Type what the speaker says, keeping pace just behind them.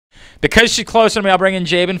Because she's closer to me, I'll bring in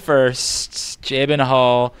Jaibyn first. Jaibyn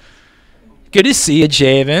Hull. Good to see you,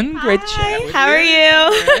 Jaibyn. Hi. Great to chat with How you. are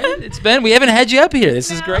you? It's been. We haven't had you up here.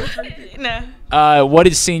 This is great. No. What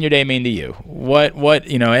does senior day mean to you? What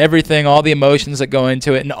everything, all the emotions that go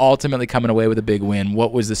into it, and ultimately coming away with a big win.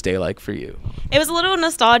 What was this day like for you? It was a little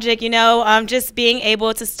nostalgic, just being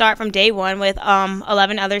able to start from day one with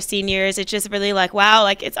 11 other seniors. It's just really like, wow,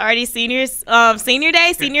 like it's already senior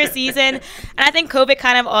day, senior season. And I think COVID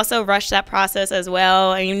kind of also rushed that process as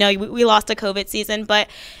well. And, we lost a COVID season, but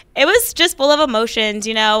it was just full of emotions,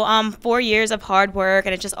 4 years of hard work,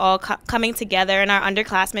 and it's just all coming together. And our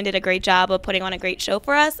underclassmen did a great job of putting on a great show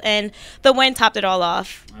for us, and the win topped it all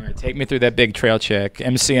off. All right, take me through that big trail check.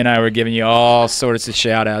 MC and I were giving you all sorts of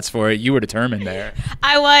shout-outs for it. You were determined there.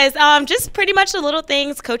 I was. Just pretty much the little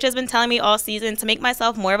things Coach has been telling me all season to make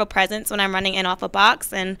myself more of a presence when I'm running in off a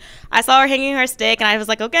box. And I saw her hanging her stick, and I was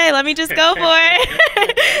like, okay, let me just go for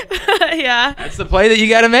it. Yeah. That's the play that you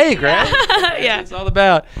got to make, right? Yeah. That's what it's all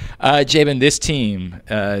about. Jaibyn, this team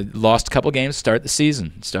lost a couple games to start the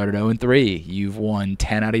season. Started 0-3. You've won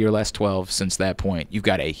 10 out of your last 12 since that point. You've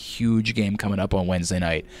got a huge game coming up on Wednesday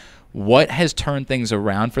night. What has turned things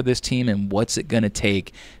around for this team, and what's it going to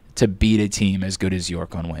take to beat a team as good as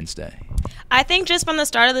York on Wednesday? I think just from the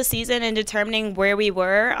start of the season and determining where we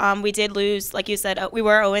were, we did lose, like you said, we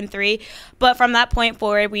were 0-3. But from that point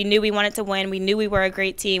forward, we knew we wanted to win. We knew we were a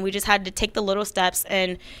great team. We just had to take the little steps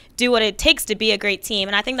and do what it takes to be a great team.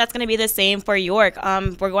 And I think that's going to be the same for York.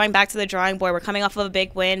 We're going back to the drawing board. We're coming off of a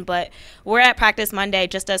big win, but we're at practice Monday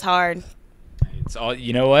just as hard. It's all,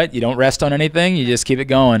 you know what? You don't rest on anything. You just keep it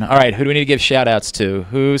going. All right, who do we need to give shout-outs to?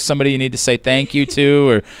 Who's somebody you need to say thank you to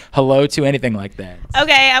or hello to, anything like that?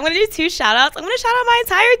 Okay, I'm going to do 2 shout-outs. I'm going to shout out my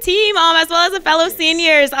entire team as well as the fellow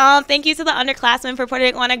seniors. Thank you to the underclassmen for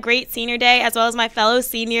putting on a great senior day, as well as my fellow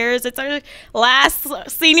seniors. It's our last our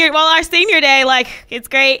senior day. Like, it's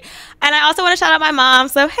great. And I also want to shout out my mom.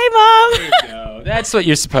 So, hey, Mom. There you go. That's what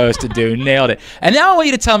you're supposed to do. Nailed it. And now I want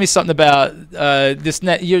you to tell me something about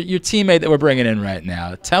your teammate that we're bringing in right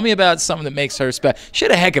now. Tell me about something that makes her special. She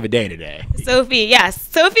had a heck of a day today. Sophie, yes.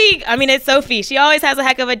 Sophie, it's Sophie. She always has a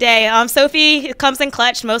heck of a day. Sophie comes in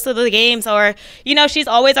clutch most of the games, or, she's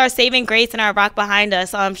always our saving grace and our rock behind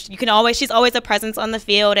us. She's always a presence on the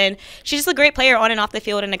field, and she's just a great player on and off the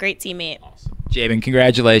field and a great teammate. Awesome. Jaibyn,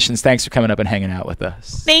 congratulations. Thanks for coming up and hanging out with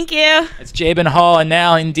us. Thank you. It's Jaibyn Hull, and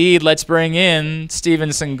now, indeed, let's bring in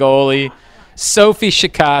Stevenson goalie Sophie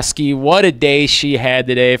Shucosky. What a day she had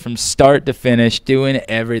today from start to finish, doing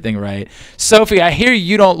everything right. Sophie, I hear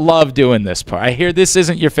you don't love doing this part. I hear this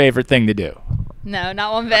isn't your favorite thing to do. No,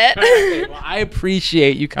 not one bit. Okay, well, I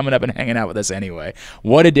appreciate you coming up and hanging out with us anyway.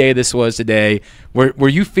 What a day this was today. Were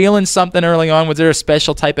you feeling something early on? Was there a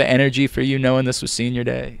special type of energy for you knowing this was senior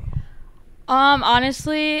day?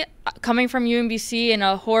 Honestly, coming from UMBC in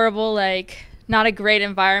a horrible, not a great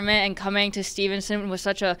environment, and coming to Stevenson with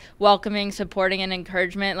such a welcoming, supporting, and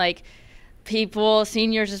encouragement, people,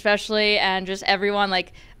 seniors especially, and just everyone,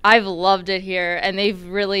 I've loved it here, and they've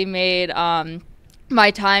really made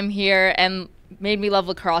my time here and made me love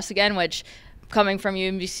lacrosse again, which coming from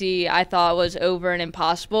UMBC I thought was over and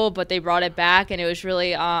impossible, but they brought it back, and it was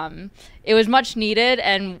really it was much needed.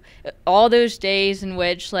 And all those days in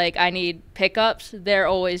which I need pickups, they're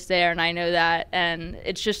always there, and I know that, and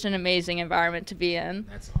it's just an amazing environment to be in.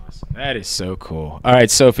 That's awesome. That is so cool. All right,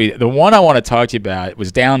 Sophie, the one I want to talk to you about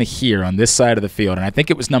was down here on this side of the field, and I think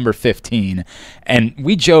it was number 15, and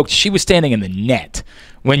we joked she was standing in the net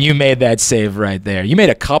when you made that save right there. You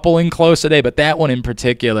made a couple in close today, but that one in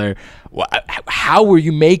particular, how were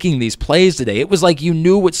you making these plays today? It was like you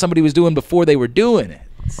knew what somebody was doing before they were doing it.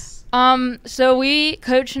 So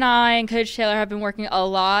Coach and I and Coach Taylor have been working a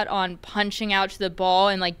lot on punching out to the ball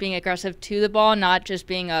and being aggressive to the ball, not just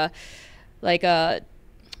being a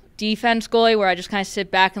defense goalie where I just kind of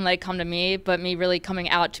sit back and let it come to me, but me really coming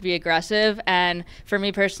out to be aggressive. And for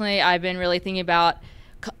me personally, I've been really thinking about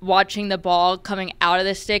watching the ball coming out of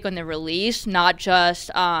the stick on the release, not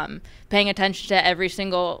just paying attention to every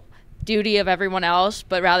single duty of everyone else,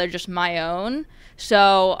 but rather just my own.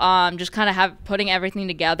 So just kind of putting everything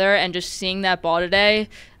together and just seeing that ball today,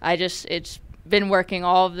 it's been working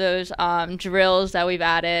all of those drills that we've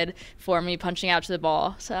added for me punching out to the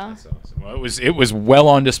ball. So that's awesome. Well, it was well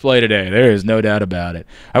on display today. There is no doubt about it.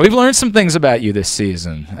 We've learned some things about you this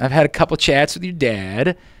season. I've had a couple chats with your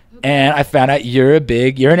dad, and I found out you're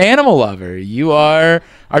an animal lover. Do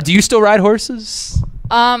you still ride horses?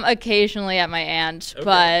 Occasionally at my aunt's, okay.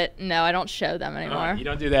 But no, I don't show them anymore. You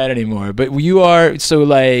don't do that anymore. But you are, so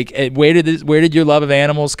where did your love of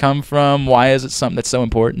animals come from? Why is it something that's so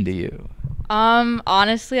important to you?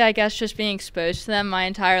 Honestly, I guess just being exposed to them my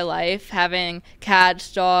entire life, having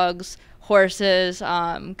cats, dogs, horses,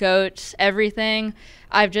 goats, everything.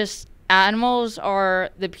 Animals are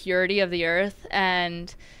the purity of the earth,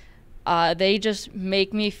 and they just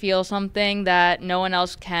make me feel something that no one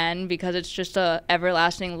else can, because it's just a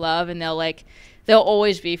everlasting love, and they'll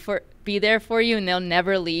always be there for you, and they'll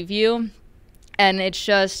never leave you. And it's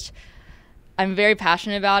just, I'm very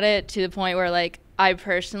passionate about it, to the point where like I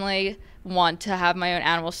personally want to have my own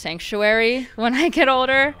animal sanctuary when I get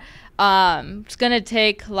older. It's gonna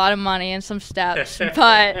take a lot of money and some steps,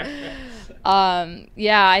 but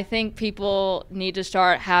yeah, I think people need to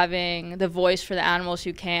start having the voice for the animals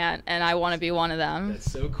who can't, and I want to be one of them.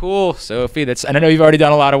 That's so cool, Sophie. And I know you've already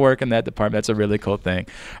done a lot of work in that department. That's a really cool thing.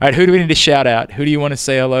 All right, who do we need to shout out? Who do you want to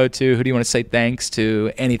say hello to? Who do you want to say thanks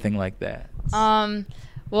to? Anything like that?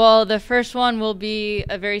 Well, the first one will be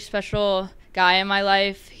a very special guy in my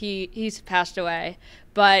life. He's passed away,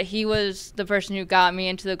 but he was the person who got me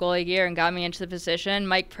into the goalie gear and got me into the position.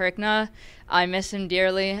 Mike Perkna. I miss him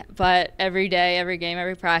dearly, but every day, every game,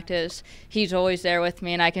 every practice, he's always there with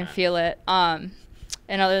me, and I can feel it. And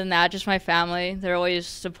other than that, just my family. They're always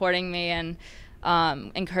supporting me and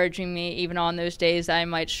encouraging me, even on those days that I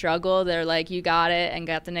might struggle. They're like, you got it, and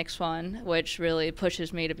got the next one, which really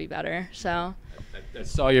pushes me to be better. So I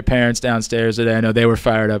saw your parents downstairs today. I know they were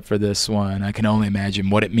fired up for this one. I can only imagine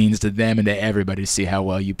what it means to them and to everybody to see how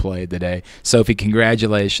well you played today. Sophie,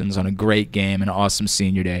 congratulations on a great game and an awesome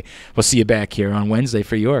senior day. We'll see you back here on Wednesday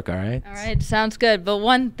for York, all right? All right, sounds good. But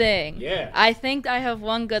one thing. Yeah. I think I have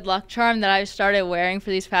one good luck charm that I've started wearing for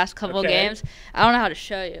these past couple games. I don't know how to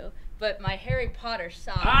show you, but my Harry Potter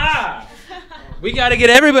socks. Ah! We got to get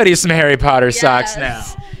everybody some Harry Potter socks now.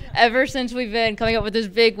 Ever since we've been coming up with these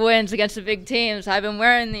big wins against the big teams, I've been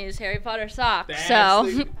wearing these Harry Potter socks.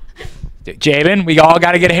 Jaybyn, we all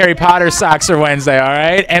got to get Harry Potter socks for Wednesday, all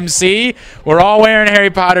right? MC, we're all wearing Harry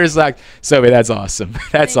Potter socks. Sophie, that's awesome.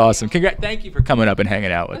 That's awesome. Thank you for coming up and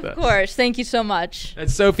hanging out with us. Of course. Thank you so much.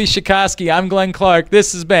 That's Sophie Shucosky. I'm Glenn Clark.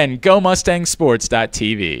 This has been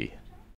GoMustangSports.tv.